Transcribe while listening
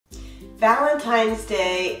Valentine's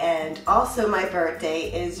Day and also my birthday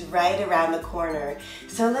is right around the corner.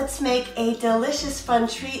 So let's make a delicious fun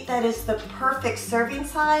treat that is the perfect serving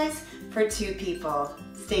size for 2 people.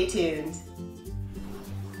 Stay tuned.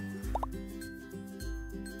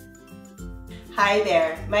 Hi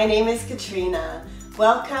there, my name is Katrina.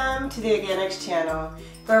 Welcome to the Organixx channel,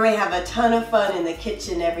 where we have a ton of fun in the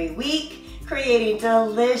kitchen every week, creating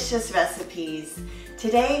delicious recipes.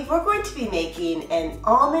 Today we're going to be making an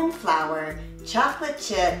almond flour chocolate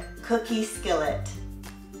chip cookie skillet.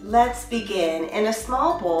 Let's begin. In a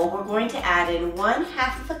small bowl, we're going to add in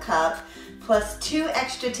 1/2 cup plus 2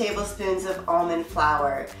 extra tablespoons of almond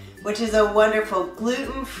flour, which is a wonderful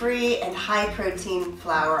gluten-free and high-protein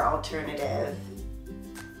flour alternative.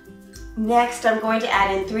 Next, I'm going to add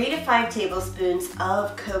in 3 to 5 tablespoons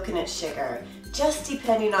of coconut sugar, just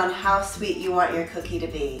depending on how sweet you want your cookie to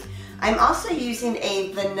be. I'm also using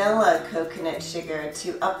a vanilla coconut sugar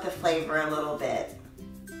to up the flavor a little bit.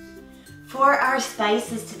 For our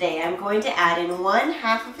spices today, I'm going to add in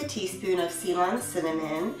 1/2 teaspoon of Ceylon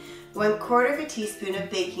cinnamon, 1/4 teaspoon of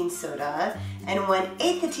baking soda, and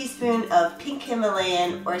 1/8 teaspoon of pink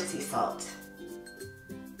Himalayan or sea salt.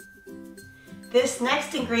 This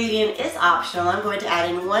next ingredient is optional. I'm going to add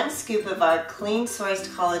in 1 scoop of our Clean Sourced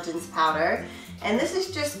Collagens powder, and this is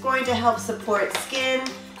just going to help support skin,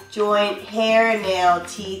 joint, hair, nail,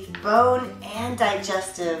 teeth, bone, and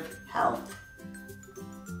digestive health.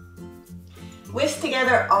 Whisk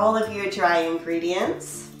together all of your dry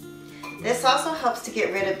ingredients. This also helps to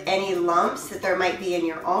get rid of any lumps that there might be in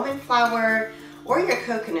your almond flour or your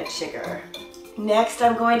coconut sugar. Next,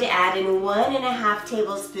 I'm going to add in 1.5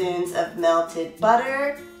 tablespoons of melted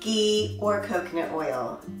butter, ghee, or coconut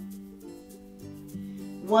oil.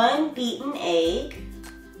 1 beaten egg.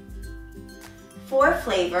 For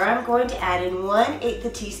flavor, I'm going to add in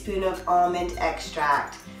 1/8 teaspoon of almond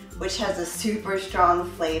extract, which has a super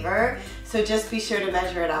strong flavor, so just be sure to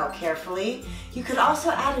measure it out carefully. You could also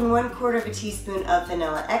add in 1/4 teaspoon of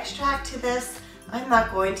vanilla extract to this. I'm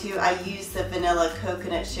not going to. I use the vanilla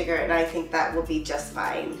coconut sugar and I think that will be just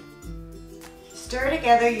fine. Stir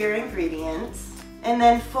together your ingredients and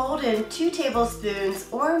then fold in 2 tablespoons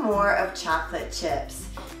or more of chocolate chips.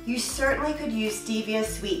 You certainly could use stevia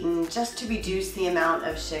sweetened just to reduce the amount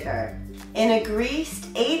of sugar. In a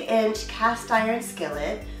greased 8-inch cast iron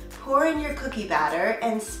skillet, pour in your cookie batter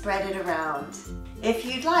and spread it around. If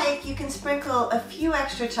you'd like, you can sprinkle a few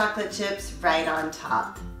extra chocolate chips right on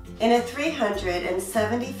top. In a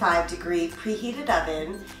 375 degree preheated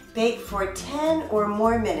oven, bake for 10 or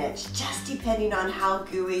more minutes, just depending on how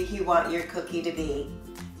gooey you want your cookie to be.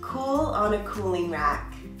 Cool on a cooling rack.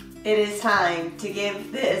 It is time to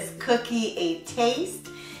give this cookie a taste.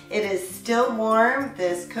 It is still warm.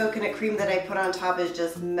 This coconut cream that I put on top is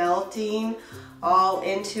just melting all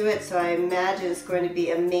into it, so I imagine it's going to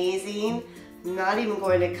be amazing. I'm not even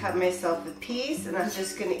going to cut myself a piece, and I'm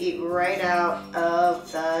just going to eat right out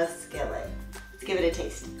of the skillet. Let's give it a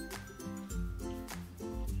taste.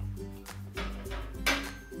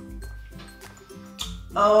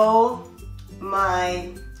 Oh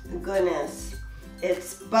my goodness.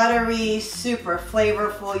 It's buttery, super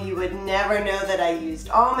flavorful. You would never know that I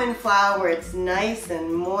used almond flour. It's nice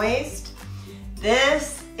and moist.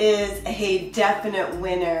 This is a definite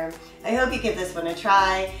winner. I hope you give this one a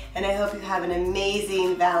try, and I hope you have an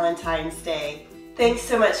amazing Valentine's Day. Thanks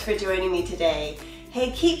so much for joining me today.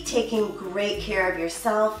 Hey, keep taking great care of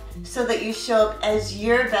yourself so that you show up as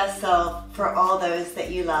your best self for all those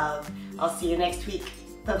that you love. I'll see you next week.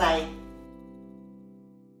 Bye-bye.